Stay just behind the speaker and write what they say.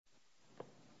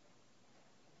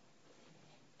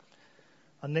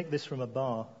I nicked this from a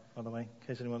bar, by the way, in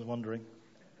case anyone's wondering.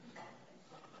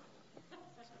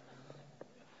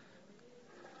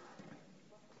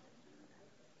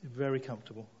 Very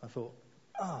comfortable. I thought,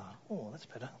 that's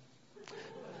better.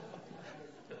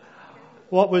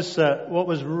 What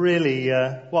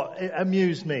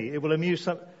amused me, it will amuse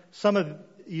some of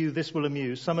you, this will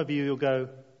amuse. Some of you, you'll go,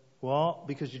 what?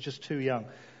 Because you're just too young.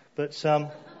 But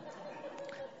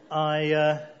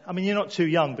I mean, you're not too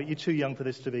young, but you're too young for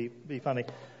this to be funny.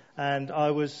 And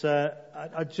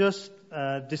I just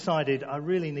decided I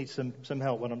really need some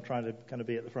help when I'm trying to kind of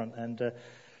be at the front. And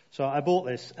so I bought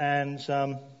this, and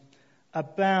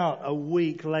about a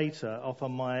week later, off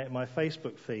on my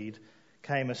Facebook feed,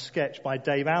 came a sketch by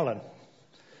Dave Allen,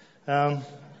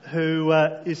 who,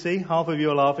 you see, half of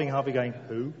you are laughing, half are going,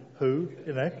 who,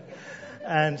 you know.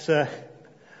 And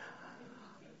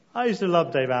I used to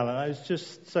love Dave Allen. It was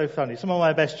just so funny. Some of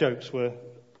my best jokes were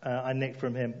I nicked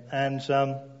from him. And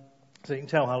so you can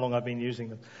tell how long I've been using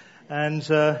them. And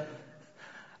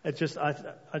I just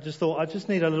thought I just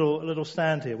need a little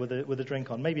stand here with a drink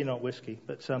on. Maybe not whiskey,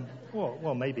 but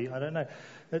well, maybe, I don't know.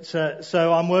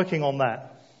 So I'm working on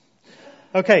that.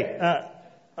 Okay.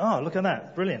 Look at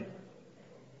that! Brilliant.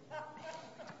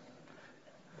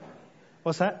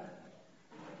 What's that?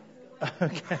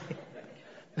 Okay.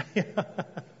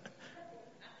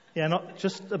 Yeah, not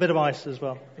just a bit of ice as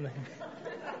well.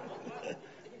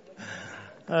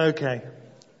 Okay.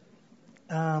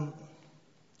 Hasn't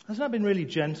that been really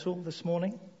gentle this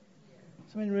morning?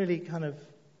 It's been really kind of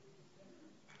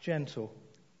gentle.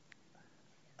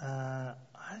 I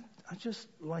just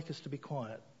like us to be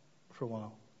quiet for a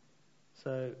while.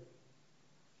 So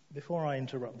before I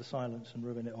interrupt the silence and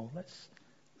ruin it all, let's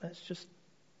just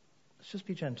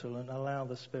be gentle and allow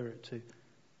the Spirit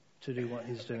to do what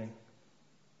He's doing.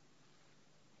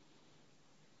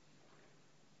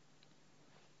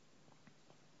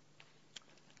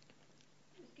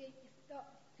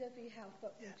 For your help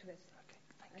up into us. Okay,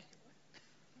 thank you.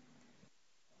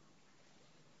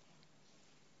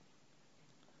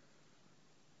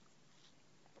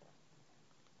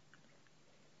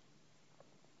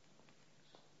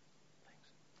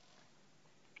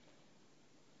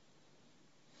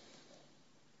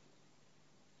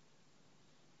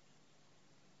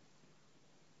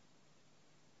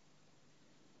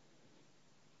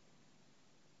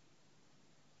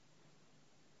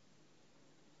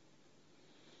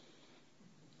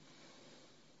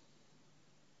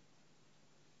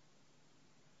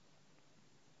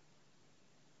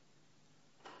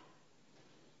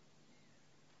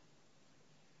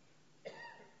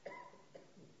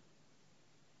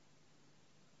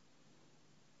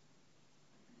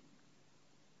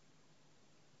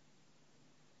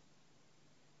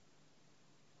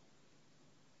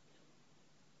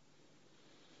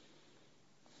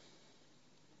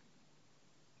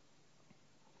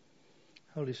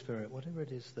 Holy Spirit, whatever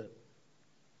it is that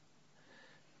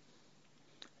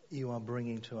you are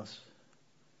bringing to us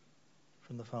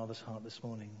from the Father's heart this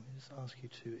morning, we just ask you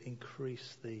to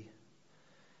increase the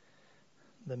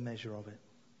measure of it.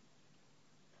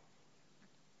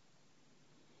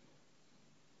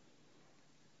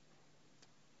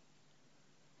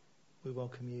 We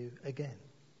welcome you again.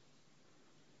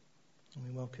 And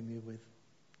we welcome you with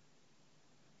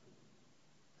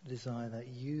a desire that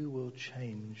you will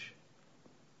change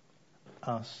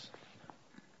us.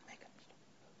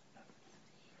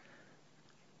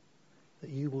 That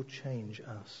you will change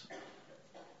us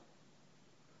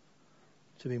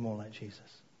to be more like Jesus.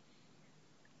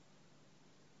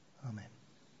 Amen.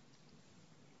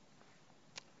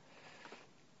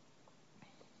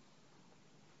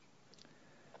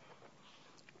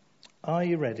 Are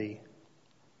you ready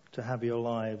to have your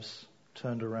lives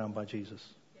turned around by Jesus?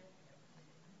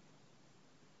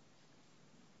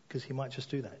 Because He might just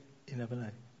do that. You never know.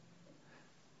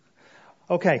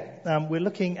 Okay, we're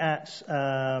looking at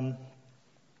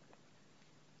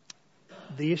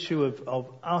the issue of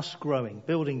us growing,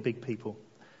 building big people,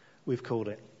 we've called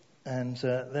it. And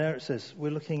there it says,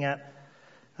 we're looking at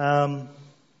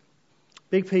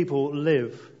big people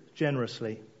live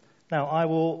generously. Now, I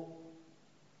will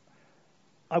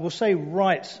say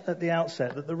right at the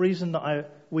outset that the reason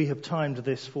that we have timed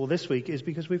this for this week is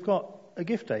because we've got a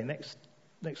gift day next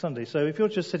Sunday. So if you're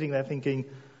just sitting there thinking,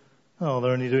 oh,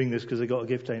 they're only doing this because they've got a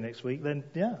gift day next week, then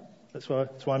yeah, that's why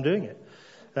I'm doing it.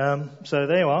 So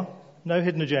there you are. No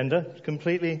hidden agenda,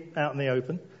 completely out in the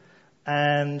open.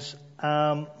 And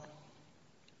but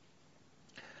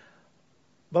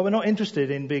we're not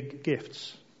interested in big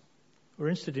gifts. We're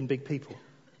interested in big people.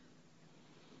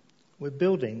 We're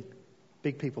building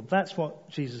big people. That's what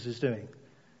Jesus is doing.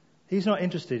 He's not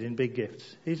interested in big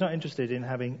gifts. He's not interested in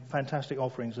having fantastic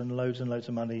offerings and loads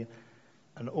of money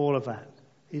and all of that.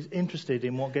 He's interested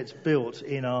in what gets built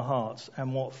in our hearts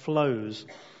and what flows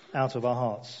out of our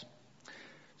hearts.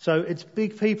 So it's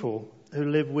big people who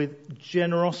live with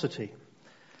generosity.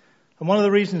 And one of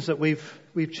the reasons that we've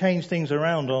changed things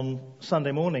around on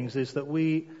Sunday mornings is that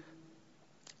we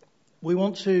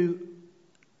want to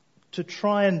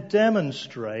try and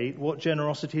demonstrate what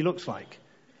generosity looks like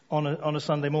on a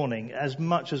Sunday morning as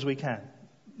much as we can.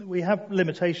 We have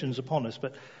limitations upon us,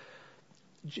 but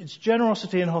it's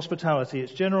generosity and hospitality.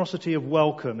 It's generosity of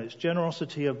welcome. It's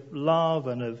generosity of love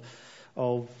and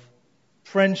of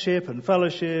friendship and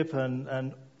fellowship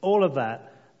and all of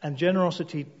that. And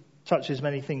generosity touches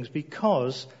many things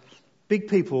because big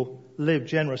people live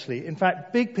generously. In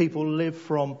fact, big people live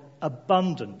from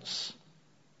abundance.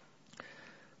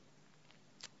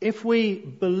 If we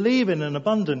believe in an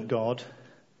abundant God,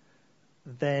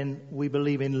 then we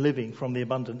believe in living from the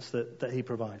abundance that He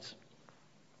provides.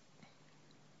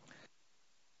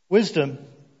 Wisdom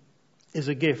is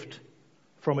a gift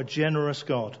from a generous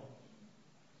God.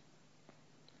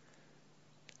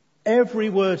 Every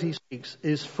word He speaks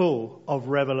is full of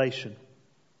revelation.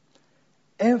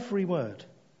 Every word,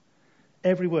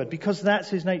 because that's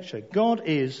His nature. God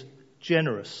is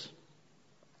generous.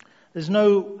 There's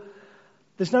no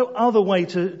other way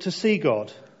to see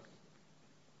God.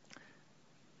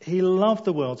 He loved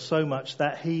the world so much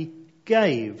that He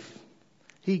gave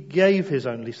His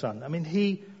only Son. I mean,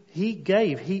 He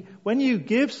gave. When you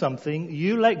give something,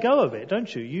 you let go of it,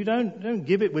 don't you? You don't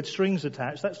give it with strings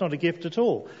attached. That's not a gift at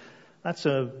all. That's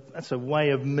a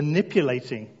way of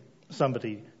manipulating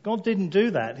somebody. God didn't do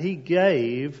that. He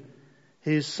gave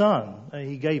His Son.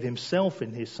 He gave Himself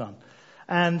in His Son.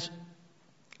 And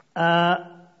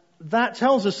that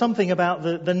tells us something about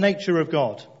the nature of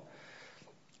God.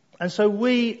 And so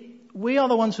we are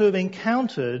the ones who have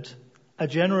encountered a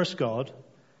generous God,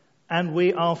 and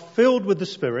we are filled with the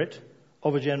Spirit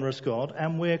of a generous God,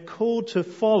 and we're called to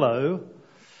follow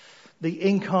the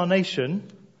incarnation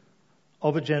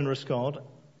of a generous God,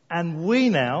 and we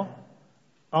now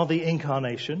are the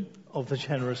incarnation of the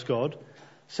generous God.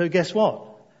 So guess what?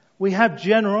 We have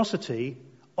generosity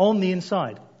on the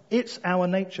inside. It's our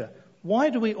nature.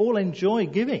 Why do we all enjoy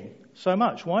giving so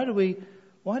much? Why do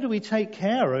we take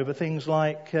care over things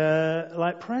like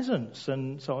presents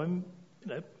and so on?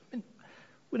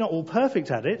 We're not all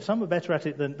perfect at it. Some are better at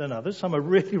it than others. Some are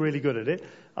really, really good at it.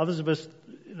 Others of us,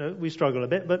 we struggle a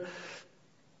bit,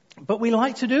 but we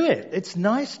like to do it. It's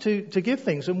nice to give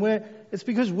things, and it's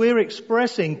because we're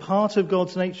expressing part of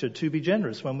God's nature to be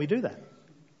generous when we do that.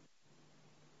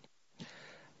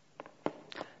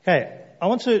 Okay, I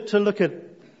want to look at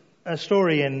a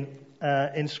story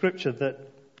in Scripture that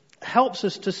helps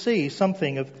us to see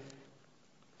something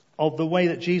of the way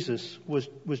that Jesus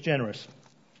was generous.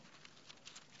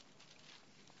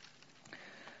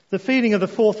 The feeding of the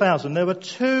 4,000. There were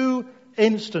two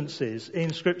instances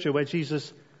in Scripture where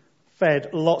Jesus fed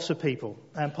lots of people.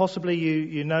 And possibly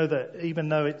you know that even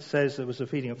though it says there was a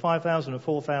feeding of 5,000 and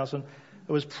 4,000,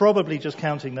 it was probably just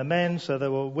counting the men. So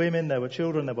there were women, there were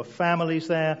children, there were families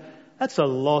there. That's a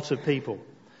lot of people.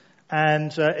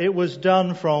 And it was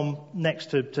done from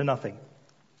next to nothing.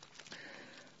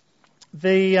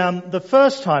 The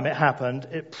first time it happened,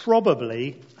 it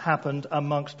probably happened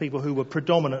amongst people who were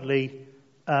predominantly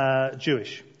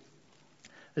Jewish.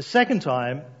 The second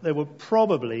time, they were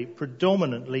probably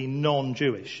predominantly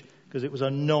non-Jewish, because it was a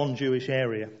non-Jewish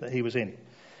area that He was in.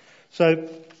 So,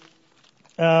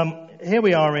 here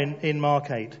we are in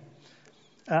Mark 8.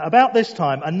 About this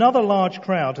time, another large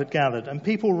crowd had gathered, and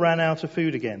people ran out of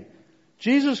food again.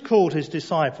 Jesus called His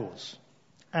disciples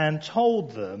and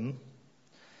told them,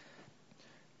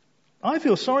 "I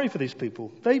feel sorry for these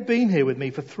people. They've been here with me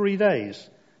for 3 days.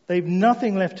 They've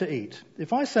nothing left to eat.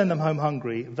 If I send them home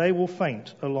hungry, they will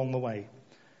faint along the way.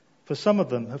 For some of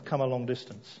them have come a long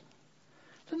distance."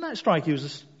 Doesn't that strike you as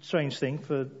a strange thing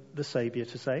for the Saviour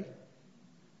to say?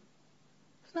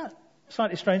 Isn't that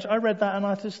slightly strange? I read that and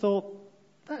I just thought,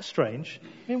 that's strange.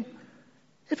 I mean,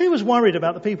 if He was worried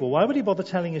about the people, why would He bother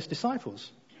telling His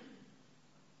disciples?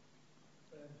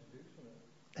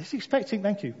 He's expecting,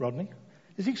 thank you, Rodney.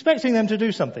 He's expecting them to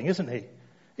do something, isn't He?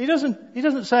 He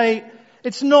doesn't say,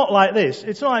 it's not like this.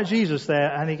 It's not like Jesus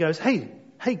there and He goes, hey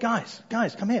guys,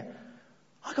 come here.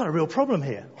 I've got a real problem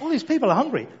here. All these people are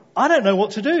hungry. I don't know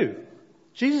what to do.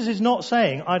 Jesus is not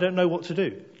saying, I don't know what to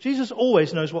do. Jesus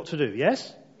always knows what to do,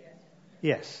 yes?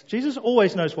 Yes. Jesus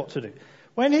always knows what to do.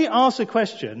 When He asks a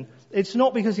question, it's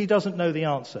not because He doesn't know the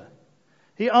answer.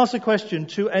 He asks a question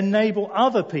to enable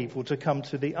other people to come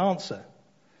to the answer.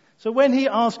 So when he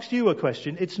asks you a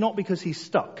question, it's not because he's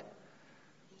stuck.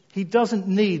 He doesn't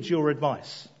need your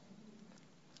advice.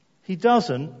 He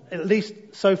doesn't, at least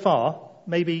so far,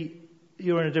 maybe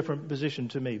you're in a different position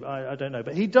to me, I don't know,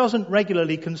 but he doesn't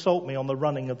regularly consult me on the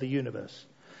running of the universe.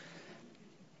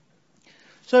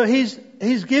 So he's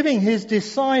giving his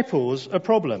disciples a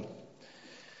problem.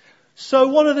 So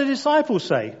what do the disciples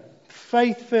say?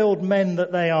 Faith-filled men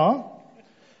that they are.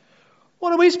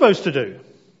 What are we supposed to do?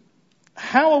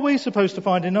 How are we supposed to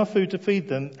find enough food to feed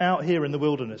them out here in the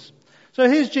wilderness? So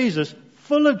here's Jesus,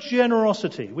 full of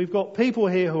generosity. We've got people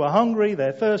here who are hungry,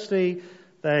 they're thirsty,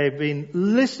 they've been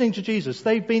listening to Jesus.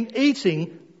 They've been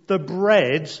eating the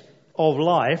bread of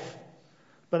life,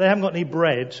 but they haven't got any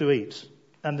bread to eat.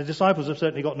 And the disciples have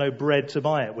certainly got no bread to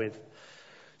buy it with.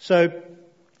 So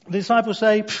the disciples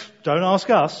say, don't ask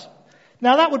us.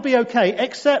 Now that would be okay,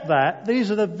 except that these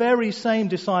are the very same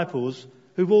disciples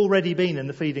who've already been in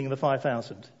the feeding of the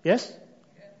 5,000. Yes?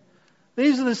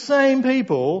 These are the same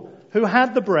people who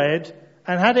had the bread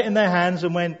and had it in their hands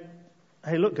and went,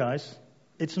 hey, look, guys,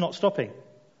 it's not stopping.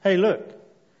 Hey, look,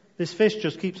 this fish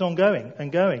just keeps on going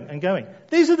and going and going.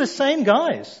 These are the same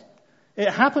guys. It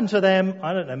happened to them,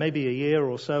 I don't know, maybe a year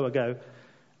or so ago.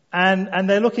 And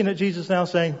they're looking at Jesus now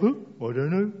saying, I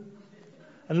don't know.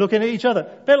 And looking at each other.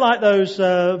 A bit like those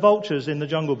vultures in the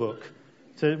Jungle Book,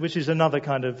 which is another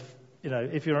kind of,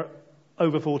 if you're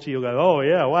over 40, you'll go, oh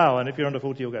yeah, wow. And if you're under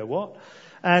 40, you'll go, what?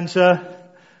 And,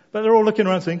 but they're all looking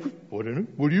around saying, I don't know.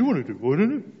 What do you want to do? I don't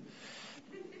know.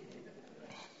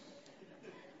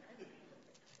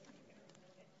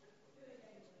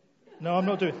 No, I'm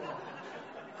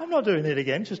not doing it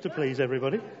again just to please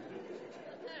everybody.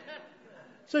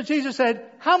 So Jesus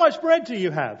said, how much bread do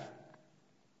you have?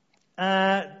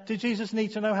 Did Jesus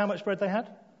need to know how much bread they had?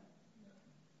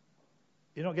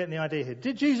 You're not getting the idea here.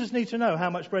 Did Jesus need to know how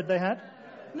much bread they had?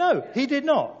 No, he did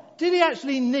not. Did he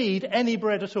actually need any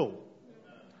bread at all?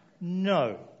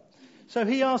 No. So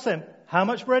he asked them, how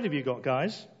much bread have you got,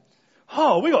 guys?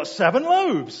 Oh, we got 7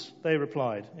 loaves, they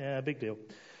replied. Yeah, big deal.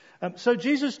 So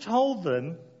Jesus told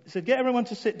them, he said, get everyone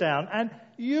to sit down. And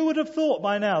you would have thought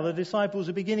by now the disciples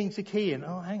are beginning to key in.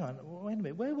 Oh, hang on, wait a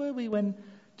minute. Where were we when...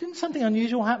 Didn't something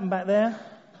unusual happen back there?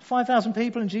 5,000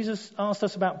 people and Jesus asked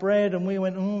us about bread and we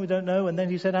went, we don't know. And then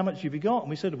he said, how much have you got? And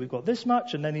we said, we've got this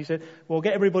much. And then he said, well,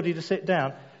 get everybody to sit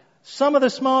down. Some of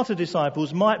the smarter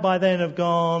disciples might by then have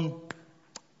gone,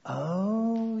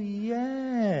 oh,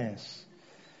 yes.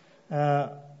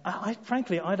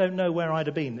 Frankly, I don't know where I'd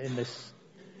have been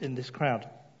in this crowd.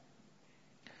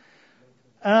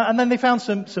 And then they found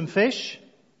some fish,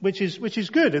 which is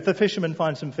good. If the fishermen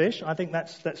find some fish, I think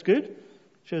that's good.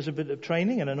 Shows a bit of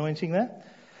training and anointing there.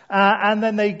 And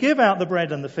then they give out the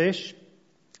bread and the fish.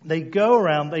 They go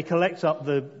around, they collect up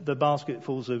the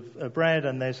basketfuls of bread,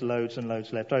 and there's loads and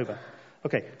loads left over.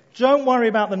 Okay, don't worry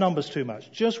about the numbers too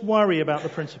much. Just worry about the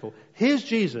principle. Here's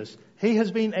Jesus. He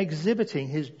has been exhibiting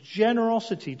his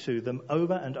generosity to them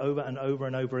over and over and over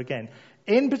and over again.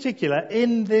 In particular,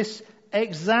 in this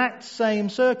exact same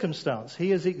circumstance, he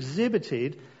has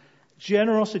exhibited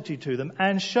generosity to them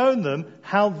and shown them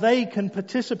how they can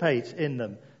participate in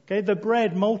them. Okay, the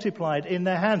bread multiplied in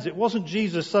their hands. It wasn't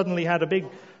Jesus suddenly had a big,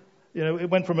 it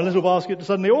went from a little basket to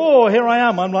suddenly, oh, here I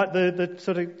am. I'm like the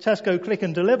sort of Tesco click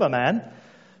and deliver man.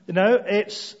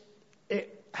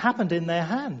 It happened in their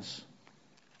hands.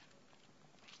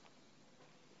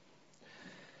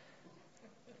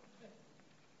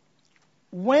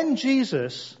 When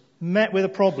Jesus met with a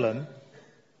problem,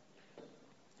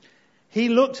 he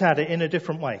looked at it in a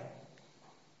different way.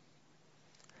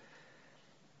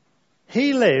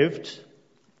 He lived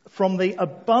from the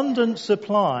abundant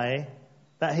supply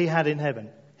that he had in heaven.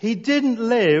 He didn't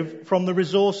live from the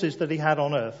resources that he had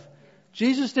on earth.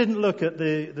 Jesus didn't look at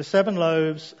the 7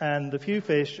 loaves and the few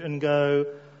fish and go,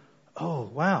 oh,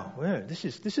 wow, this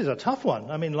is a tough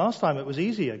one. I mean, last time it was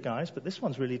easier, guys, but this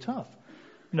one's really tough.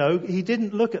 No, he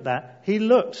didn't look at that. He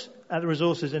looked at the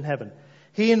resources in heaven.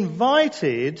 He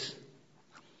invited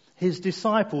his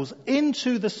disciples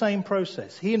into the same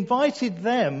process. He invited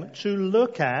them to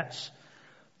look at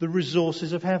the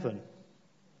resources of heaven.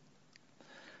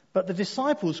 But the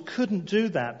disciples couldn't do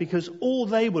that because all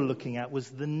they were looking at was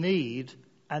the need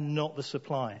and not the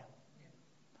supply.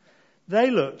 They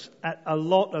looked at a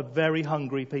lot of very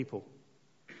hungry people.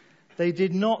 They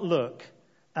did not look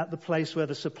at the place where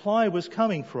the supply was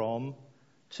coming from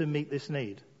to meet this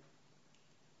need.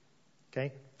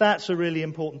 Okay? That's a really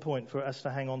important point for us to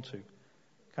hang on to.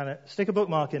 Kind of stick a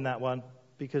bookmark in that one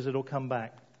because it'll come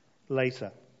back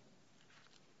later.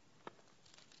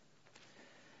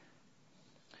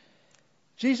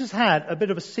 Jesus had a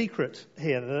bit of a secret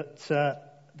here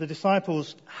that the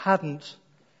disciples hadn't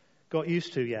got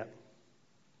used to yet.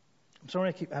 I'm sorry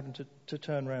I keep having to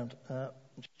turn around. I'm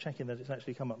just checking that it's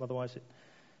actually come up, otherwise it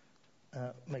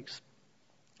makes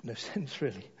no sense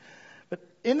really. But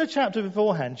in the chapter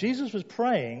beforehand, Jesus was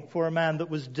praying for a man that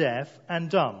was deaf and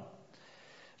dumb.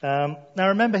 Now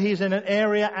remember, he's in an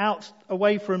area out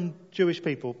away from Jewish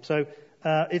people. So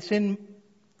it's in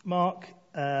Mark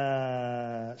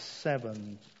 7.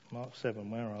 Mark 7,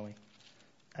 where are we?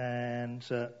 And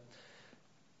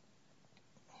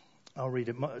I'll read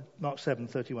it. Mark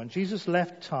 7:31. Jesus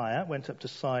left Tyre, went up to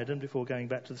Sidon before going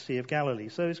back to the Sea of Galilee.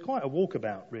 So it's quite a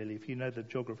walkabout, really, if you know the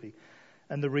geography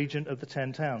and the region of the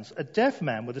 10 towns. A deaf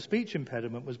man with a speech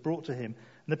impediment was brought to him,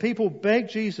 and the people begged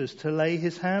Jesus to lay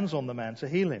his hands on the man to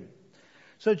heal him.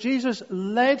 So Jesus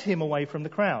led him away from the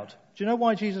crowd. Do you know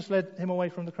why Jesus led him away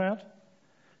from the crowd?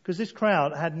 Because this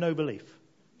crowd had no belief.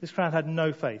 This crowd had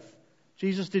no faith.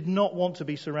 Jesus did not want to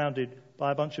be surrounded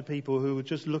by a bunch of people who were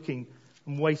just looking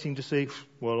and waiting to see,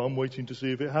 well, I'm waiting to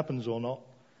see if it happens or not.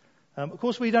 Of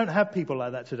course, we don't have people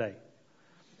like that today.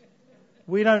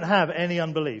 We don't have any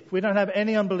unbelief. We don't have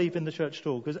any unbelief in the church at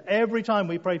all, because every time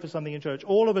we pray for something in church,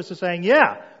 all of us are saying,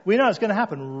 yeah, we know it's going to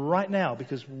happen right now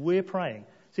because we're praying.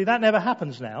 See, that never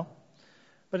happens now,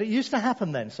 but it used to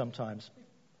happen then sometimes.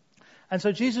 And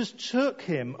so Jesus took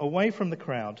him away from the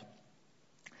crowd,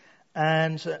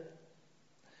 and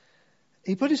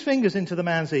he put his fingers into the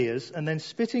man's ears, and then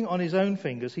spitting on his own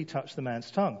fingers, he touched the man's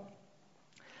tongue.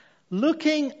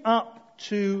 Looking up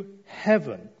to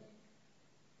heaven,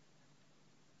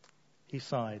 he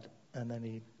sighed, and then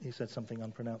he said something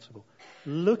unpronounceable.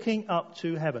 Looking up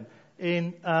to heaven.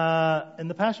 In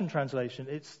the Passion Translation,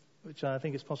 which I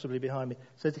think is possibly behind me,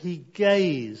 says he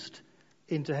gazed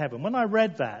into heaven. When I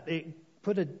read that, it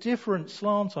put a different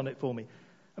slant on it for me.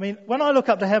 I mean, when I look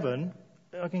up to heaven,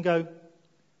 I can go,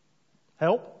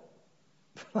 help?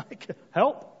 Like,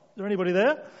 help? Is there anybody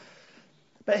there?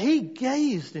 But he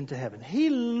gazed into heaven. He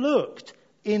looked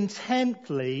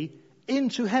intently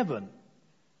into heaven,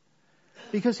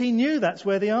 because he knew that's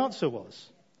where the answer was.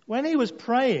 When he was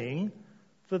praying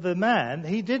for the man,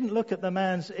 he didn't look at the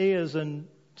man's ears and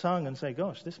tongue and say,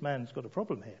 gosh, this man's got a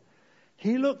problem here.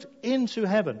 He looked into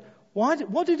heaven.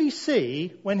 What did he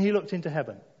see when he looked into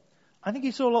heaven? I think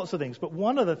he saw lots of things, but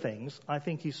one of the things I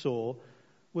think he saw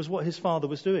was what his Father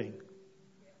was doing.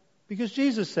 Because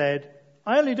Jesus said,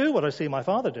 I only do what I see my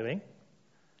Father doing.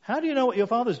 How do you know what your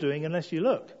Father's doing unless you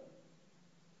look?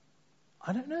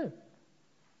 I don't know.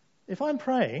 If I'm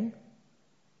praying,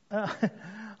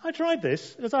 I tried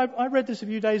this, because I read this a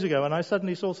few days ago, and I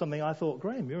suddenly saw something. I thought,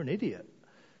 Graham, you're an idiot.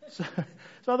 So I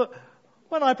thought,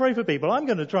 when I pray for people, I'm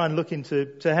going to try and look into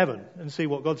heaven and see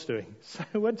what God's doing. So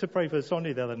I went to pray for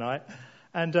Sonia the other night,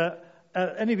 and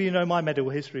any of you know my medical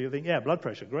history, you think, yeah, blood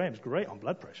pressure. Graham's great on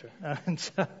blood pressure. And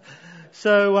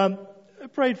so I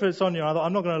prayed for Sonia. I thought,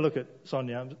 I'm not going to look at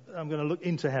Sonia. I'm going to look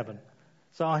into heaven.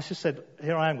 So I just said,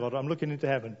 here I am, God, I'm looking into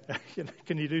heaven.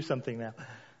 Can you do something now?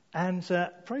 And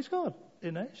praise God,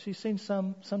 she's seen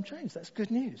some change. That's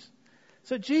good news.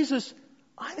 So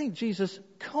I think Jesus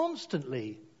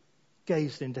constantly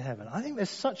gazed into heaven. I think there's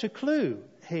such a clue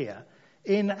here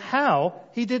in how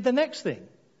he did the next thing.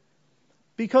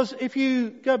 Because if you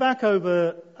go back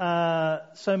over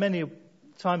so many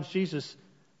times Jesus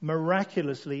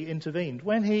miraculously intervened.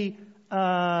 When he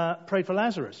prayed for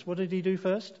Lazarus, what did he do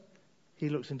first? He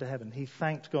looked into heaven. He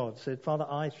thanked God, said, Father,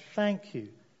 I thank you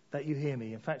that you hear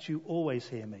me. In fact, you always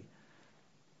hear me.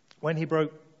 When he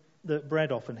broke the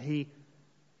bread off and he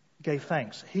gave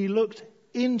thanks, he looked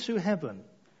into heaven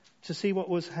to see what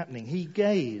was happening. He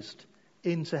gazed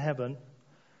into heaven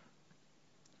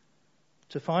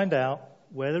to find out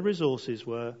where the resources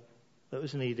were that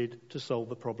was needed to solve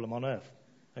the problem on earth.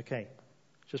 Okay,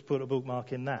 just put a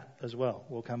bookmark in that as well.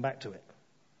 We'll come back to it.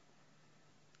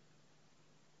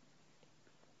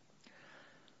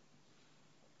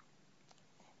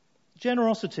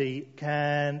 Generosity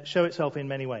can show itself in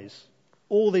many ways.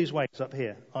 All these ways up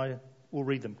here. I will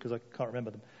read them because I can't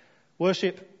remember them.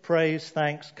 Worship, praise,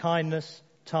 thanks, kindness,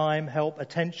 time, help,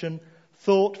 attention,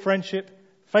 thought, friendship,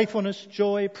 faithfulness,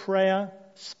 joy, prayer,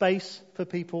 space for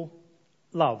people,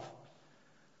 love.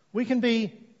 We can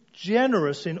be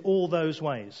generous in all those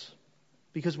ways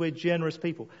because we're generous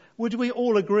people. Would we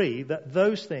all agree that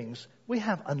those things, we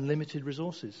have unlimited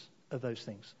resources of those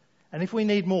things? And if we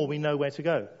need more, we know where to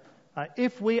go.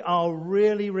 If we are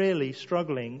really, really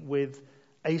struggling with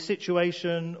a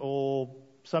situation or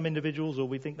some individuals, or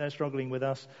we think they're struggling with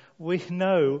us, we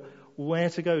know where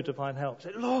to go to find help.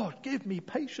 Say, Lord, give me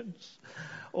patience,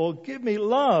 or give me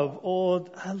love, or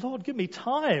Lord, give me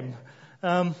time.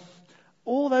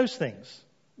 All those things.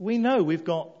 We know we've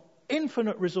got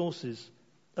infinite resources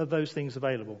of those things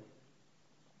available.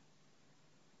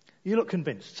 You look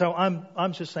convinced. So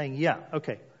I'm just saying, yeah,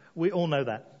 okay, we all know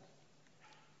that.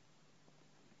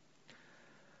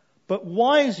 But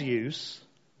wise use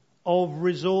of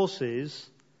resources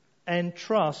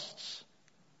entrusts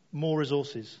more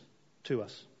resources to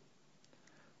us.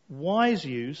 Wise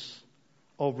use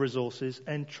of resources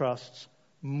entrusts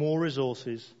more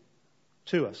resources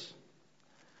to us.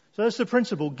 So that's the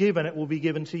principle, give and it will be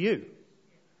given to you.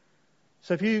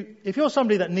 So if you're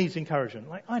somebody that needs encouragement,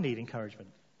 like I need encouragement.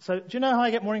 So do you know how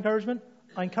I get more encouragement?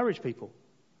 I encourage people.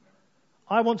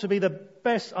 I want to be the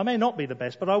best, I may not be the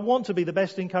best, but I want to be the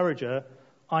best encourager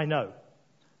I know.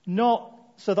 Not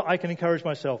so that I can encourage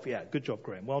myself, yeah, good job,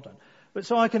 Graham, well done. But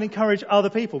so I can encourage other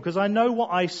people, because I know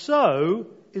what I sow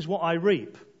is what I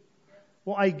reap.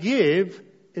 What I give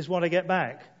is what I get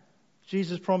back.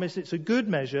 Jesus promised it's a good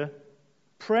measure,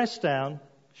 pressed down,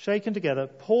 shaken together,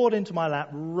 poured into my lap,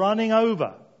 running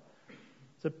over.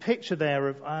 There's a picture there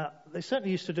of, they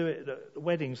certainly used to do it at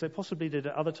weddings, they possibly did it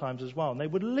at other times as well, and they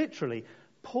would literally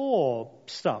pour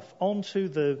stuff onto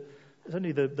the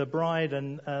bride,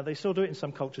 and they still do it in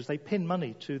some cultures. They pin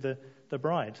money to the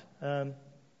bride.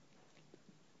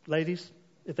 Ladies,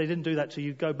 if they didn't do that to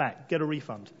you, go back, get a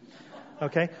refund.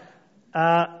 Okay?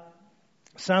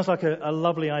 Sounds like a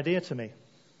lovely idea to me.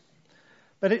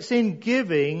 But it's in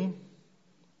giving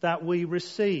that we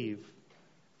receive.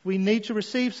 If we need to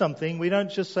receive something, we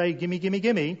don't just say, gimme, gimme,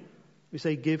 gimme. We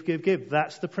say, give, give, give.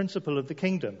 That's the principle of the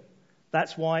kingdom.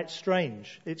 That's why it's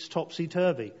strange. It's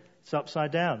topsy-turvy. It's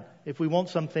upside down. If we want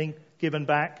something given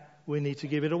back, we need to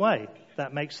give it away.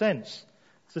 That makes sense.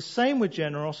 It's the same with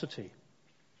generosity.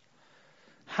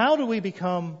 How do we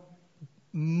become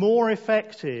more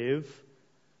effective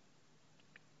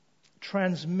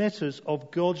transmitters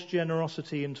of God's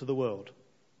generosity into the world?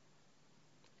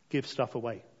 Give stuff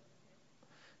away.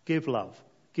 Give love.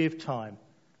 Give time.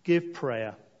 Give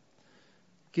prayer.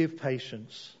 Give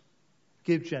patience.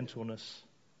 Give gentleness,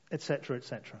 etc.,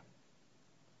 etc.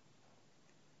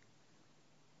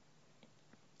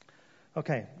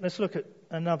 Okay, let's look at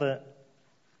another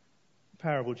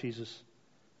parable Jesus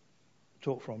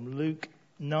talked from, Luke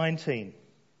 19.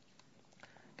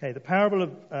 Okay, the parable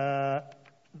of,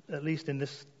 at least in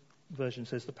this version,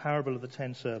 says the parable of the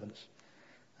 10 servants.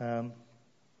 There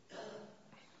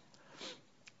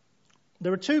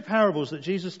are two parables that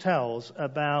Jesus tells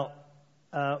about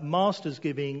masters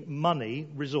giving money,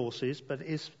 resources, but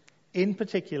is in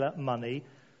particular money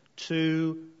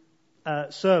to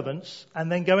servants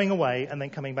and then going away and then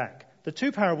coming back. The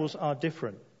two parables are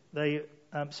different.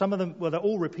 Some of them, well, they're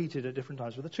all repeated at different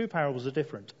times, but the two parables are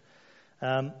different.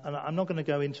 And I'm not going to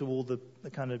go into all the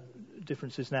kind of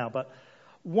differences now, but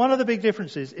one of the big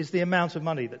differences is the amount of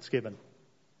money that's given.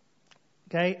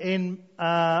 Okay,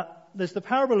 there's the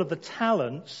parable of the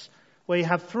talents, where you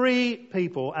have 3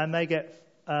 people and they get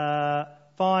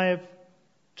 5,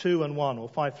 2 and 1, or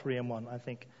 5, 3 and 1, I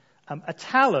think. A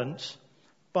talent,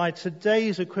 by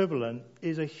today's equivalent,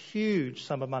 is a huge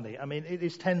sum of money. I mean, it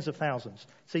is tens of thousands.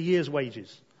 It's a year's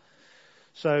wages.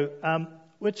 So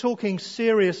we're talking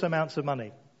serious amounts of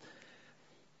money.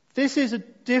 This is a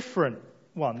different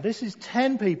one. This is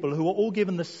 10 people who are all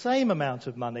given the same amount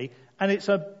of money, and it's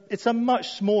a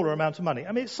much smaller amount of money.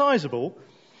 I mean, it's sizable.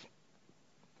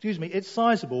 It's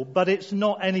sizable, but it's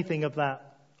not anything of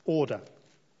that order.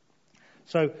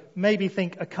 So maybe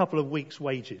think a couple of weeks'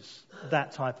 wages,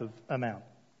 that type of amount.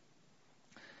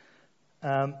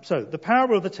 So the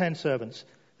parable of the 10 servants.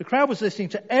 The crowd was listening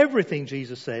to everything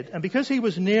Jesus said, and because he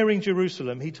was nearing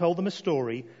Jerusalem, he told them a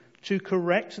story to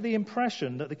correct the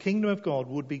impression that the kingdom of God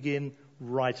would begin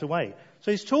right away. So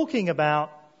he's talking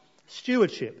about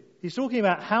stewardship. He's talking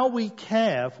about how we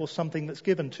care for something that's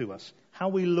given to us, how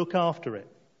we look after it.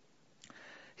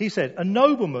 He said, a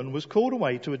nobleman was called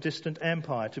away to a distant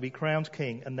empire to be crowned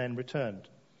king and then return.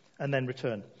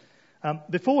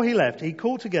 Before he left, he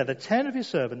called together 10 of his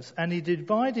servants and he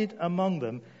divided among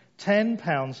them 10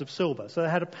 pounds of silver. So they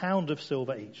had a pound of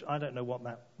silver each. I don't know what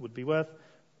that would be worth,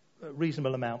 a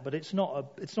reasonable amount, but it's not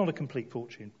a complete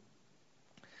fortune.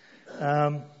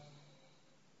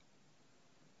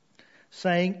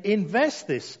 Saying, invest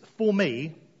this for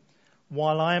me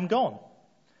while I am gone.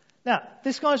 Now,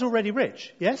 this guy's already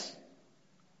rich, yes?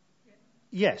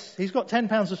 Yes. He's got 10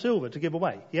 pounds of silver to give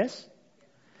away, yes?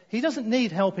 He doesn't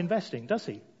need help investing, does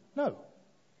he? No.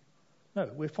 No,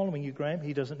 we're following you, Graham.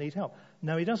 He doesn't need help.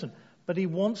 No, he doesn't. But he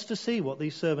wants to see what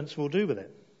these servants will do with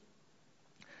it.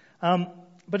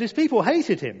 But his people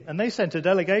hated him, and they sent a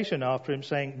delegation after him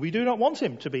saying, we do not want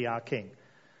him to be our king.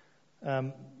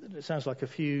 It sounds like a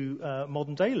few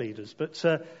modern-day leaders, but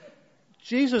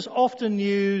Jesus often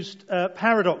used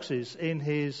paradoxes in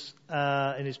his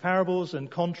parables and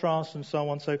contrasts and so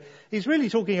on. So he's really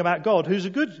talking about God, who's a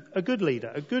good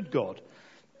leader, a good God.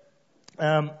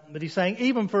 But he's saying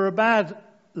even for a bad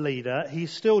leader,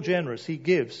 he's still generous. He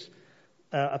gives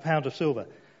a pound of silver.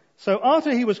 So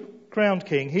after he was crowned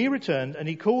king, he returned and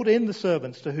he called in the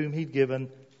servants to whom he'd given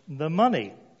the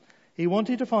money. He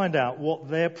wanted to find out what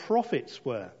their profits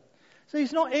were. So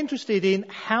he's not interested in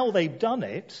how they've done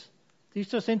it. He's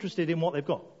just interested in what they've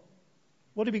got.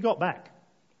 What have you got back?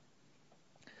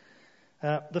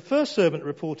 The first servant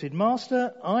reported,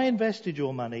 "Master, I invested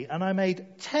your money and I made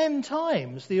 10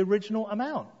 times the original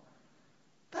amount."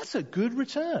 That's a good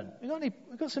return.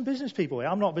 We've got some business people here.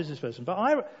 I'm not a business person,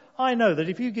 but I know that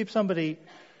if you give somebody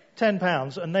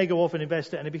 £10 and they go off and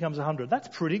invest it and it becomes 100, that's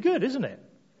pretty good, isn't it?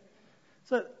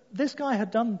 So this guy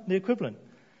had done the equivalent.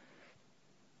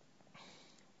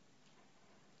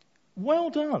 "Well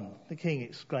done," the king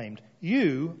exclaimed.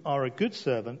 "You are a good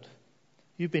servant.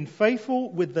 You've been faithful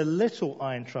with the little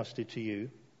I entrusted to you.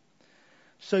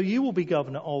 So you will be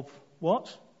governor of"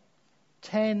 what?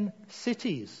 10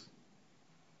 cities.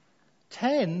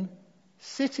 10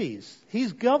 cities.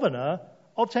 He's governor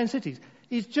of 10 cities.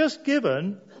 He's just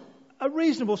given a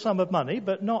reasonable sum of money,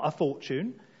 but not a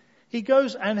fortune. He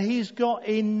goes and he's got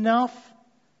enough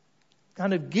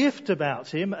kind of gift about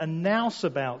him and nous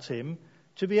about him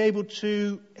to be able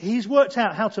to, he's worked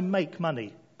out how to make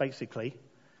money, basically.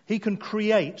 He can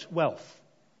create wealth.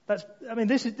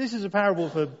 This is a parable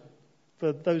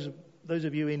for those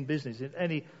of you in business, in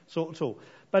any sort at all.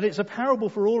 But it's a parable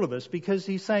for all of us because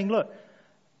he's saying, look,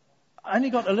 I only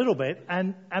got a little bit,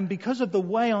 and because of the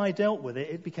way I dealt with it,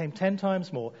 it became 10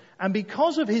 times more. And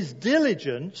because of his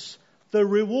diligence, the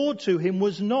reward to him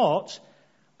was not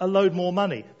a load more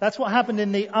money. That's what happened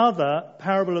in the other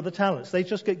parable of the talents. They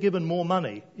just get given more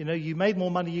money. You made more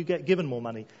money, you get given more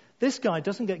money. This guy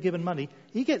doesn't get given money,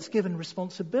 he gets given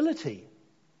responsibility.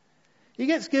 He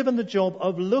gets given the job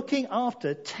of looking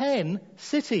after 10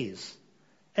 cities.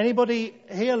 Anybody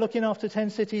here looking after 10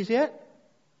 cities yet?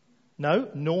 No,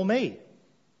 nor me.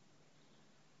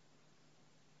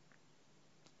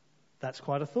 That's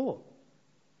quite a thought.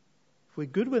 If we're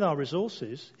good with our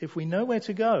resources, if we know where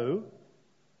to go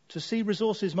to see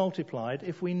resources multiplied,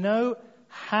 if we know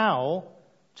how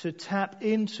to tap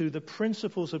into the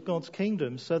principles of God's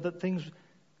kingdom so that things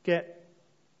get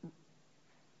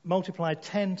multiplied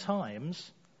 10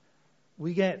 times,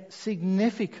 we get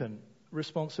significant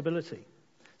responsibility.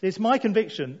 It's my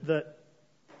conviction that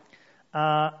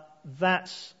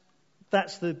that's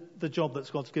the job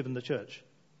that God's given the church,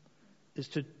 is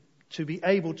to be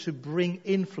able to bring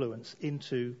influence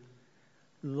into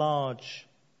large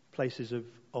places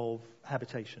of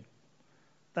habitation.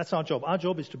 That's our job. Our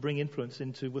job is to bring influence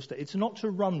into Worcester. It's not to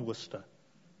run Worcester.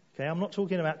 Okay, I'm not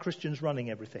talking about Christians running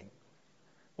everything.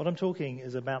 What I'm talking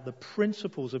is about the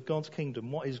principles of God's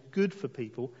kingdom, what is good for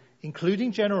people,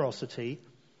 including generosity,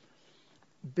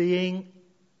 being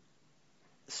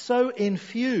so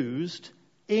infused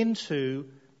into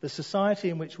the society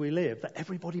in which we live that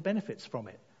everybody benefits from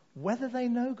it, whether they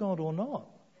know God or not.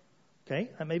 Okay,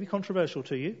 that may be controversial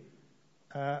to you,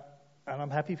 and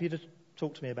I'm happy for you to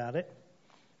talk to me about it.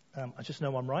 I just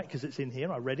know I'm right because it's in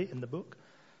here. I read it in the book.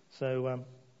 So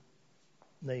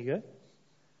there you go.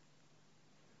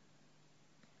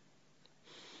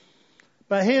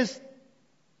 But here's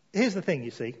the thing,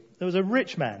 you see. There was a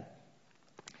rich man,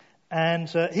 and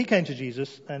he came to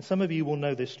Jesus, and some of you will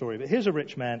know this story, but here's a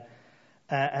rich man,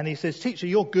 and he says, "Teacher,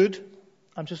 you're good.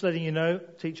 I'm just letting you know,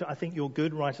 teacher, I think you're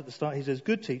good," right at the start. He says,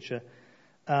 "Good teacher.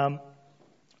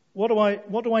 What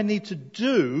do I need to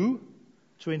do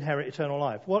to inherit eternal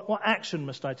life? What action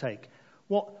must I take?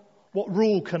 What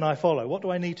rule can I follow? What do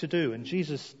I need to do?" And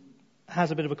Jesus has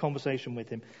a bit of a conversation with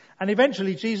him. And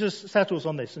eventually Jesus settles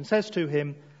on this and says to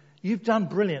him, "You've done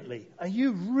brilliantly.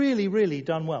 You've really, really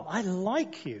done well. I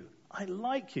like you.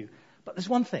 But there's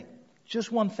one thing,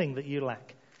 just one thing that you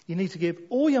lack. You need to give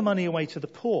all your money away to the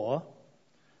poor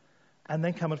and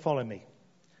then come and follow me."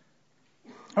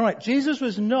 All right, Jesus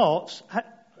was not...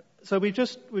 So we've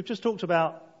just talked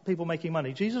about people making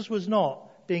money. Jesus was not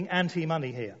being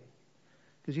anti-money here,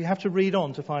 because you have to read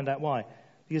on to find out why.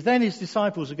 Because then his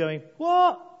disciples are going,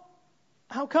 "What?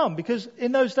 How come?" Because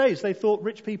in those days they thought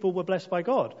rich people were blessed by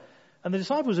God. And the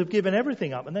disciples have given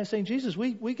everything up. And they're saying, "Jesus,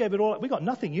 we gave it all up. We got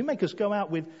nothing. You make us go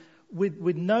out with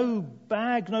no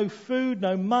bag, no food,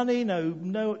 no money,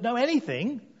 no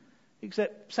anything,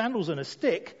 except sandals and a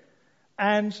stick,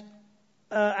 and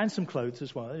some clothes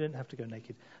as well. They didn't have to go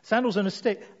naked. Sandals and a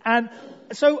stick. And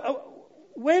so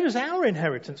where does our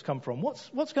inheritance come from?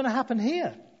 What's going to happen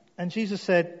here?" And Jesus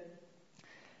said,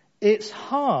 It's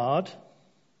hard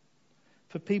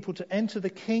for people to enter the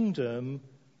kingdom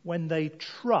when they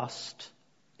trust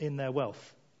in their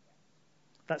wealth.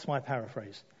 That's my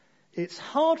paraphrase. It's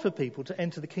hard for people to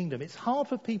enter the kingdom. It's hard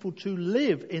for people to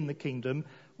live in the kingdom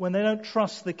when they don't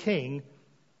trust the king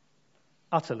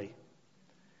utterly.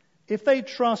 If they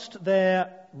trust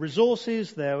their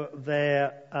resources,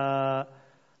 their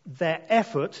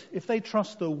effort, if they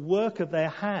trust the work of their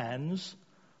hands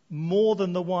more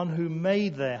than the one who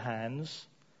made their hands,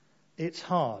 it's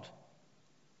hard.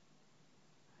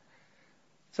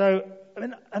 So,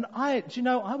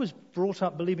 I was brought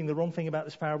up believing the wrong thing about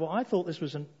this parable. I thought this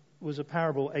was a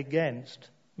parable against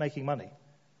making money,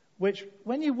 which,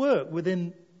 when you work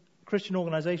within Christian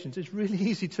organizations, it's really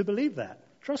easy to believe that.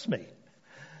 Trust me.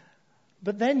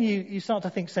 But then you start to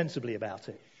think sensibly about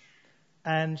it,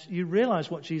 and you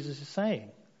realize what Jesus is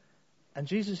saying. And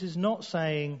Jesus is not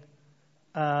saying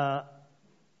that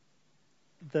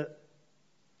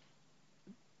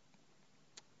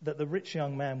the rich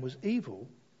young man was evil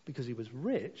because he was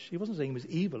rich. He wasn't saying he was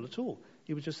evil at all.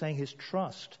 He was just saying his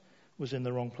trust was in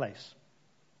the wrong place.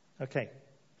 Okay,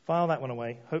 file that one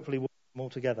away. Hopefully we'll put them all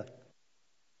together.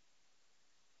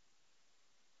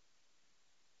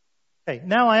 Okay,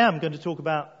 now I am going to talk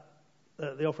about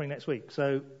the offering next week.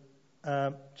 So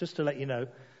just to let you know,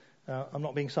 I'm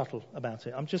not being subtle about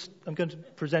it. I'm going to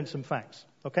present some facts.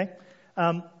 Okay?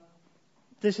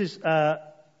 This is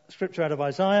scripture out of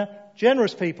Isaiah.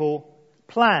 Generous people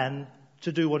plan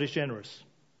to do what is generous.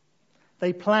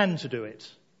 They plan to do it.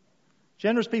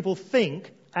 Generous people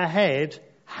think ahead,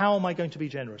 how am I going to be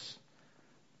generous?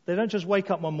 They don't just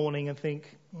wake up one morning and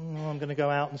think, I'm going to go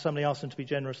out, and somebody asks them to be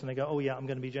generous, and they go, oh yeah, I'm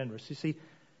going to be generous. You see,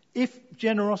 if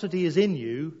generosity is in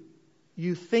you,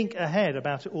 you think ahead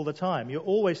about it all the time. You're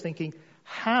always thinking,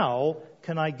 how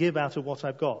can I give out of what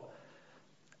I've got?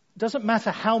 It doesn't matter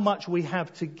how much we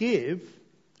have to give,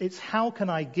 it's how can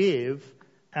I give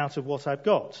out of what I've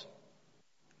got.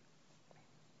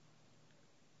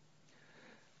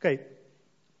 Okay,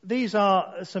 these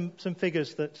are some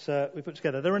figures that we put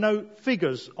together. There are no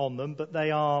figures on them, but they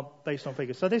are based on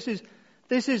figures. So this is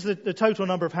the total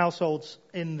number of households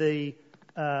in the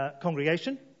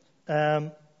congregation.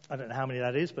 I don't know how many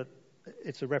that is, but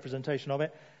it's a representation of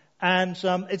it. And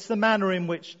it's the manner in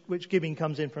which giving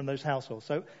comes in from those households.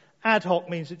 So ad hoc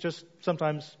means it just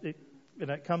sometimes it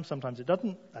comes, sometimes it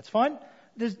doesn't. That's fine.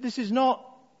 This is not.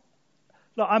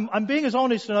 Look, I'm being as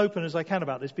honest and open as I can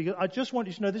about this because I just want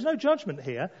you to know there's no judgment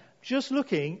here, just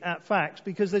looking at facts,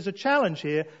 because there's a challenge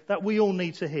here that we all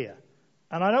need to hear.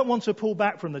 And I don't want to pull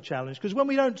back from the challenge, because when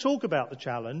we don't talk about the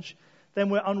challenge, then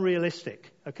we're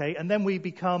unrealistic, okay? And then we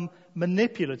become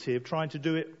manipulative, trying to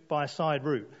do it by a side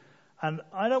route. And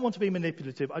I don't want to be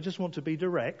manipulative, I just want to be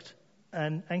direct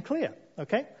and clear,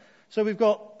 okay? So we've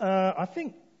got, I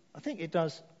think it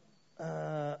does...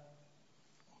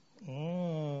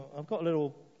 I've got a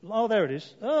little... Oh, there it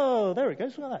is. Oh, there it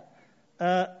goes. Look at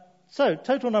that. So,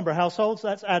 total number of households,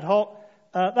 that's ad hoc.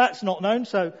 That's not known.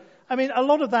 So, a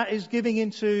lot of that is giving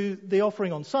into the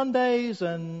offering on Sundays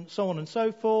and so on and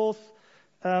so forth.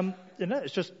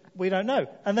 It's just, we don't know.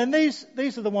 And then these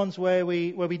are the ones where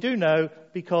we do know,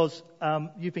 because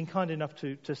you've been kind enough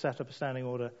to set up a standing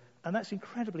order. And that's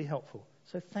incredibly helpful.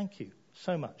 So, thank you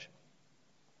so much.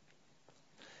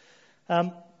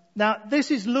 Now,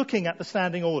 this is looking at the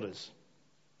standing orders,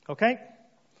 okay?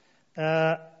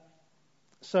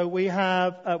 So we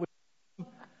have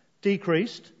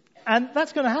decreased, and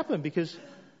that's going to happen because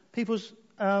people's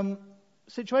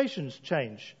situations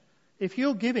change. If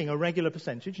you're giving a regular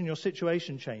percentage and your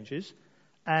situation changes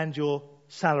and your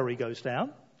salary goes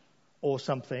down or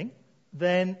something,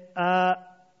 then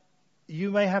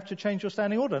you may have to change your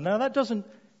standing order. Now,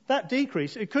 that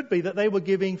decrease, it could be that they were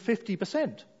giving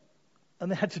 50%.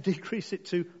 And they had to decrease it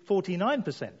to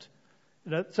 49%.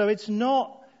 So it's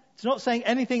not saying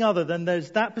anything other than there's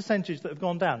that percentage that have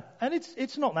gone down, and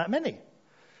it's not that many.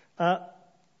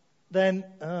 Then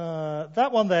that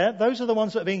one there, those are the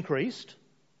ones that have increased.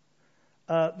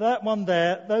 That one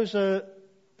there, those are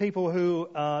people who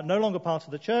are no longer part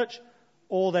of the church,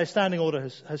 or their standing order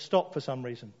has stopped for some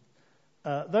reason.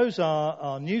 Those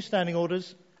are new standing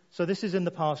orders. So this is in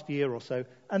the past year or so,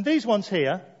 and these ones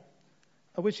here,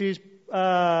 which is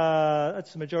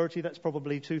that's the majority, that's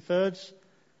probably 2/3.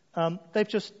 They've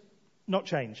just not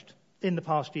changed in the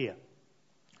past year.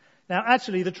 Now,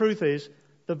 actually, the truth is,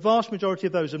 the vast majority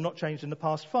of those have not changed in the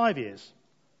past 5 years.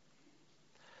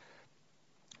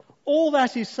 All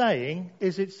that is saying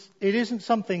is it isn't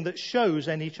something that shows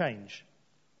any change.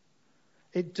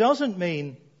 It doesn't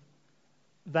mean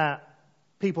that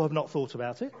people have not thought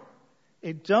about it.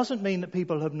 It doesn't mean that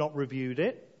people have not reviewed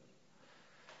it.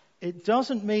 It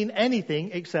doesn't mean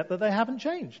anything except that they haven't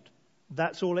changed.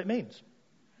 That's all it means.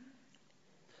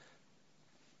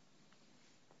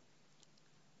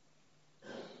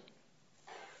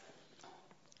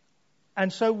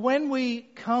 And so when we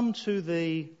come to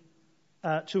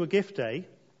a gift day,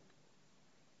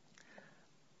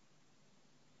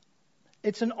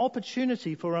 it's an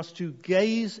opportunity for us to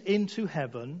gaze into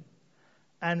heaven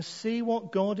and see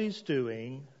what God is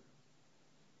doing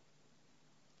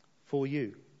for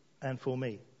you and for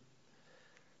me.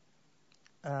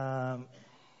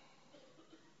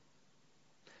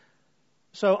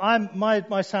 So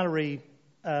my salary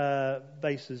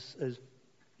base has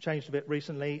changed a bit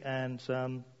recently, and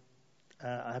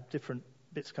I have different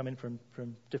bits coming from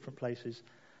different places.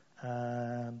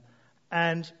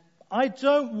 And I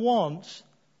don't want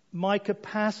my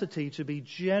capacity to be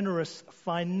generous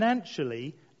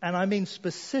financially, and I mean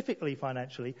specifically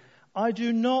financially. I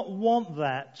do not want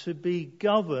that to be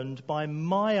governed by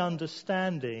my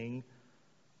understanding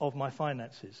of my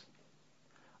finances.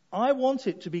 I want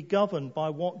it to be governed by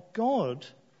what God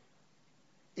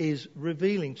is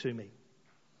revealing to me.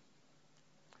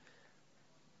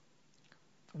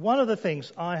 One of the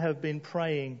things I have been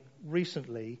praying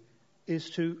recently is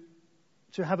to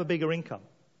have a bigger income.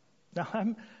 Now, I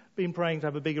haven't been praying to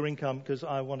have a bigger income because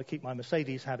I want to keep my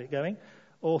Mercedes habit going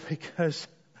or because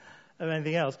of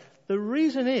anything else. The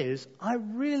reason is I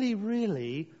really,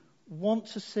 really want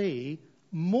to see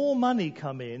more money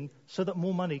come in so that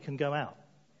more money can go out.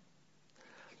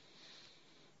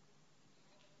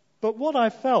 But what I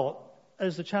felt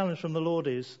as the challenge from the Lord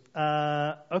is,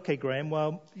 okay, Graham,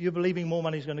 well, you're believing more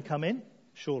money is going to come in?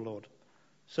 Sure, Lord.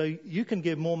 So you can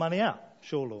give more money out?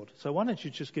 Sure, Lord. So why don't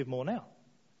you just give more now?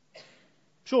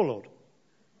 Sure, Lord.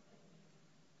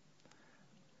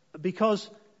 Because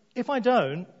if I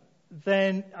don't,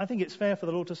 then I think it's fair for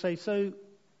the Lord to say, so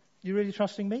you're really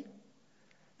trusting me?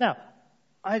 Now,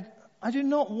 I do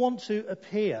not want to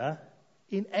appear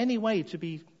in any way to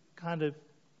be kind of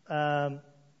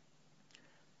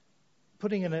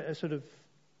putting in a sort of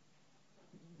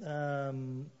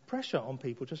pressure on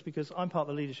people just because I'm part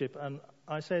of the leadership and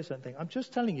I say a certain thing. I'm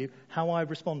just telling you how I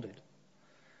responded.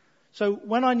 So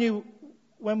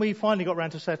when we finally got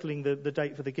around to settling the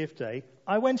date for the gift day,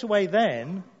 I went away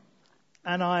then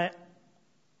and I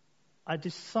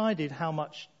decided how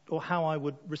much or how I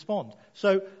would respond.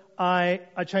 So I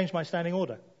changed my standing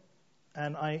order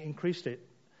and I increased it.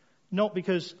 Not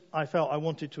because I felt I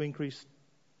wanted to increase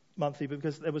monthly, but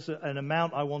because there was an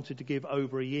amount I wanted to give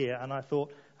over a year, and I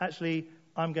thought, actually,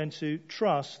 I'm going to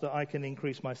trust that I can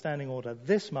increase my standing order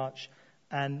this much,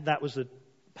 and that was a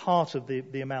part of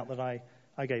the amount that I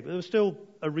gave. But there was still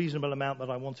a reasonable amount that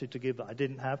I wanted to give that I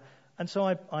didn't have, and so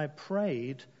I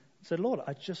prayed and said, Lord,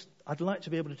 I'd like to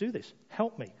be able to do this.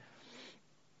 Help me.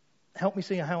 Help me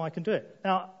see how I can do it.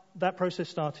 Now, that process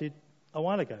started a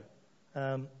while ago,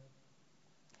 and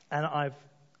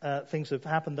things have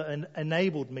happened that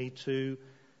enabled me to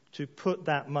put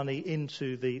that money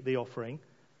into the offering,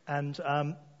 and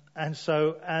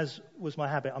so, as was my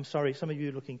habit, I'm sorry, some of you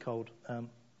are looking cold.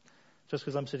 Just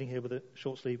because I'm sitting here with a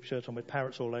short sleeve shirt on with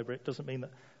parrots all over it doesn't mean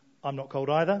that I'm not cold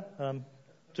either.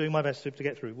 Doing my best to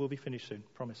get through. We'll be finished soon,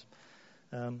 promise.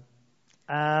 Where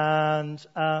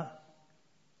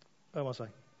was I?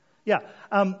 Yeah.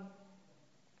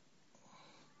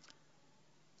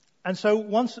 And so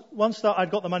once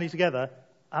I'd got the money together,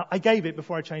 I gave it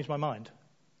before I changed my mind.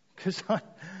 Because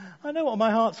I know what my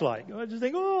heart's like. I just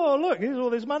think, oh, look, here's all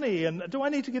this money. And do I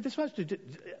need to give this much?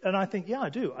 And I think, yeah, I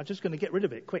do. I'm just going to get rid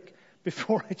of it quick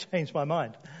before I change my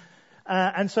mind.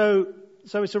 And so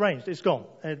it's arranged. It's gone.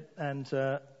 And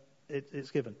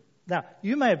it's given. Now,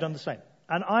 you may have done the same.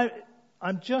 And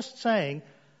I'm just saying,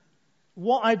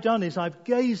 what I've done is I've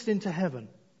gazed into heaven.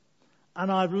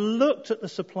 And I've looked at the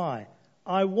supply.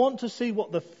 I want to see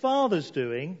what the Father's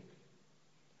doing,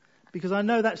 because I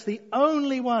know that's the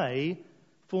only way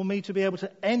for me to be able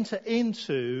to enter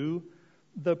into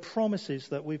the promises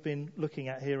that we've been looking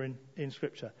at here in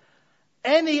Scripture.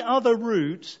 Any other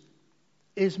route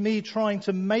is me trying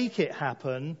to make it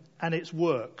happen, and it's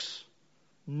works,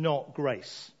 not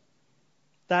grace.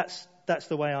 That's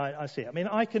the way I see it. I mean,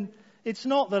 it's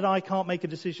not that I can't make a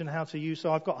decision how to use,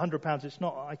 so I've got £100. It's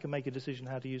not I can make a decision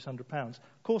how to use £100. Of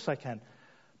course I can.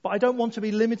 But I don't want to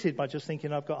be limited by just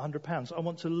thinking I've got £100. I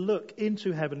want to look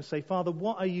into heaven and say, Father,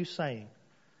 what are you saying?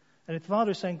 And if the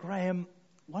Father is saying, Graham,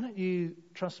 why don't you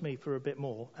trust me for a bit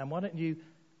more? And why don't you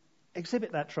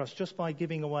exhibit that trust just by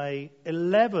giving away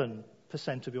 11%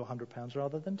 of your £100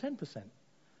 rather than 10%?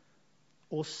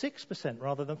 Or 6%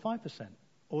 rather than 5%?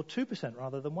 Or 2%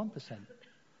 rather than 1%?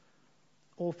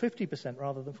 Or 50%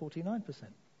 rather than 49%?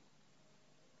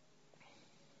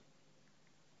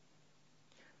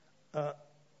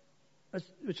 let's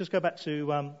just go back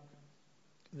to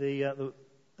the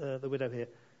widow here.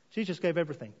 She just gave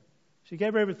everything. She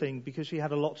gave everything because she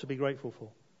had a lot to be grateful for.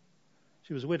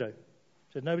 She was a widow.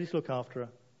 She had nobody to look after her.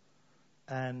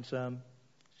 And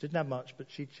she didn't have much,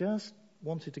 but she just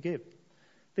wanted to give.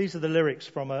 These are the lyrics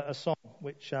from a song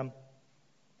which you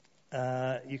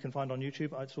can find on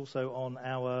YouTube. It's also on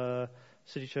our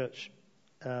City Church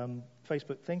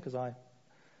Facebook thing, because I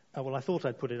thought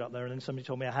I'd put it up there, and then somebody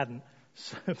told me I hadn't.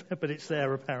 So, but it's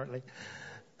there apparently.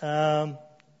 I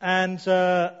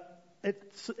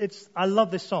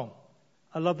love this song.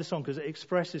 I love this song because it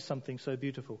expresses something so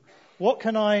beautiful. What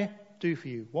can I do for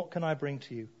you? What can I bring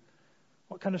to you?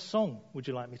 What kind of song would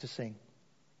you like me to sing?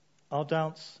 I'll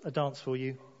dance a dance for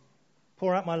you.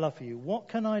 Pour out my love for you. What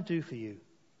can I do for you,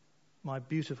 my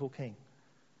beautiful King?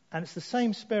 And it's the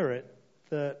same spirit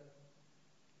that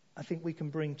I think we can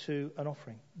bring to an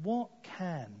offering. What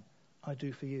can I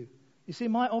do for you? You see,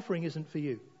 my offering isn't for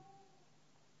you.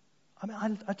 I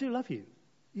mean, I do love you.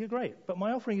 You're great. But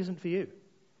my offering isn't for you.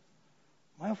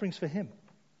 My offering's for Him.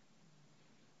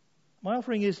 My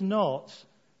offering is not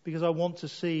because I want to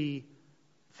see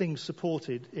things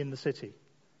supported in the city.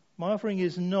 My offering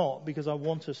is not because I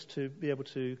want us to be able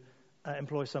to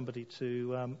employ somebody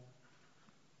to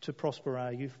prosper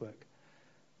our youth work.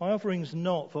 My offering is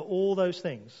not for all those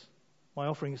things. My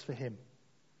offering is for Him.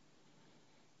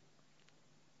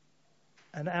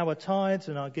 And our tithes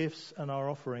and our gifts and our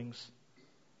offerings,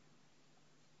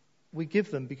 we give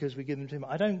them because we give them to Him.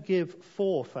 I don't give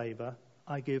for favour,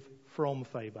 I give from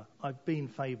favour. I've been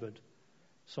favoured,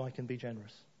 so I can be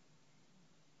generous.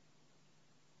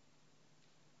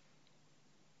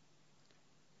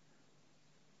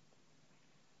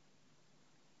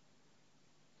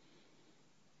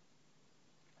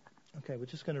 Okay, we're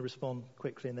just going to respond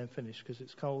quickly and then finish because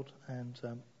it's cold and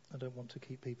I don't want to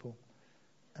keep people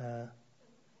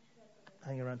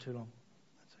hanging around too long.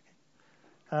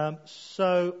 That's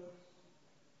okay.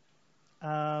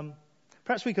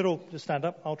 Perhaps we could all just stand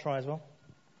up. I'll try as well.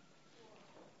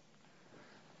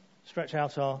 Stretch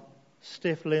out our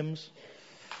stiff limbs.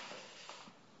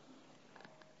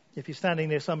 If you're standing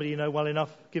near somebody you know well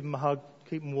enough, give them a hug,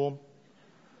 keep them warm.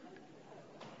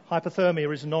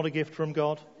 Hypothermia is not a gift from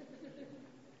God.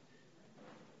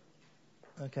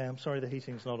 Okay, I'm sorry the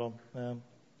heating's not on.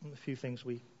 A few things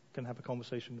we can have a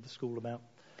conversation with the school about.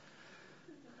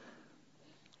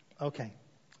 Okay,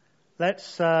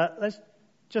 let's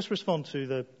just respond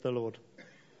to the Lord.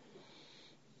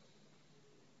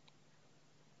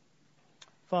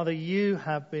 Father, you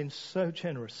have been so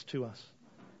generous to us.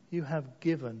 You have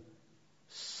given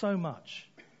so much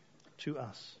to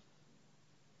us.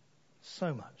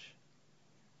 So much.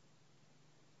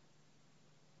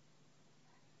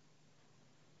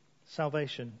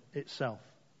 Salvation itself.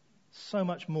 So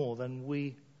much more than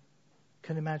we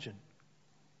can imagine.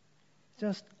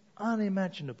 Just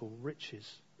unimaginable riches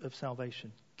of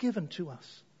salvation given to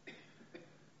us.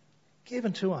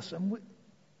 Given to us. And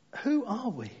who are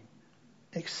we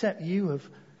except you have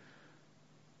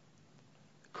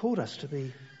called us to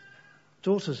be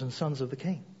daughters and sons of the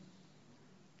King?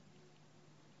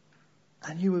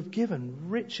 And you have given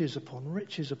riches upon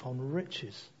riches upon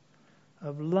riches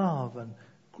of love and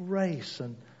grace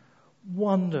and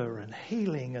wonder and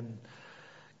healing and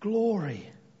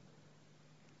glory.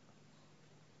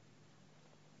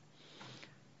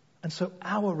 And so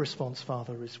our response,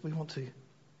 Father, is we want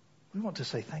to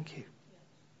say thank you.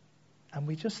 And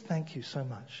we just thank you so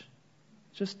much.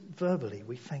 Just verbally,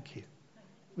 we thank you.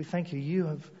 We thank you. You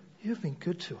have been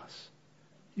good to us.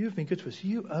 You have been good to us.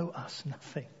 You owe us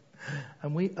nothing.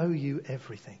 And we owe you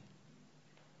everything.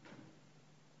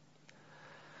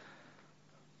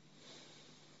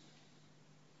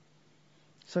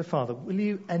 So, Father, will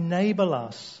you enable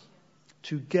us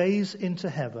to gaze into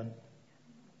heaven,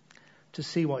 to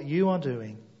see what you are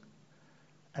doing,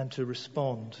 and to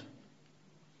respond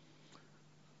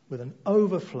with an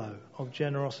overflow of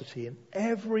generosity in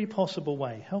every possible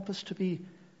way. Help us to be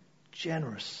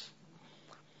generous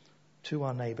to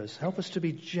our neighbours. Help us to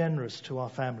be generous to our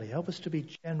family. Help us to be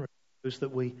generous to those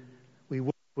that we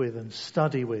work with and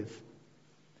study with.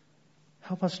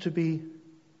 Help us to be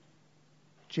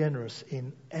generous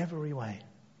in every way.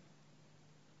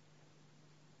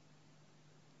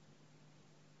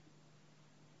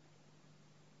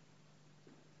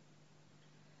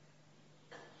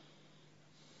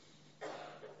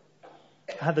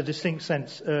 I had the distinct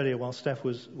sense earlier while Steph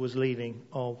was leading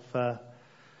of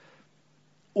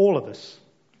all of us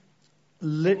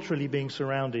literally being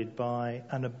surrounded by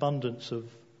an abundance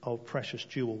of precious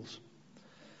jewels.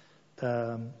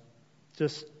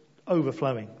 Just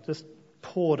overflowing, just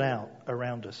poured out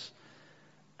around us.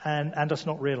 and us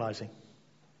not realizing.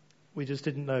 We just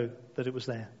didn't know that it was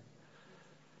there.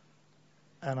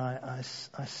 And I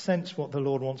sense what the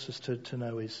Lord wants us to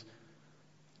know is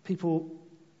people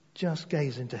just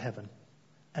gaze into heaven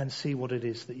and see what it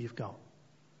is that you've got.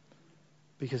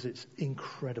 Because it's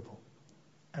incredible.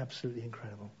 Absolutely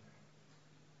incredible.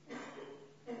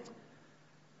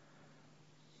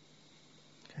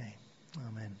 Okay.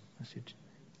 Amen.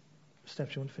 Steph,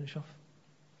 do you want to finish off?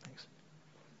 Thanks.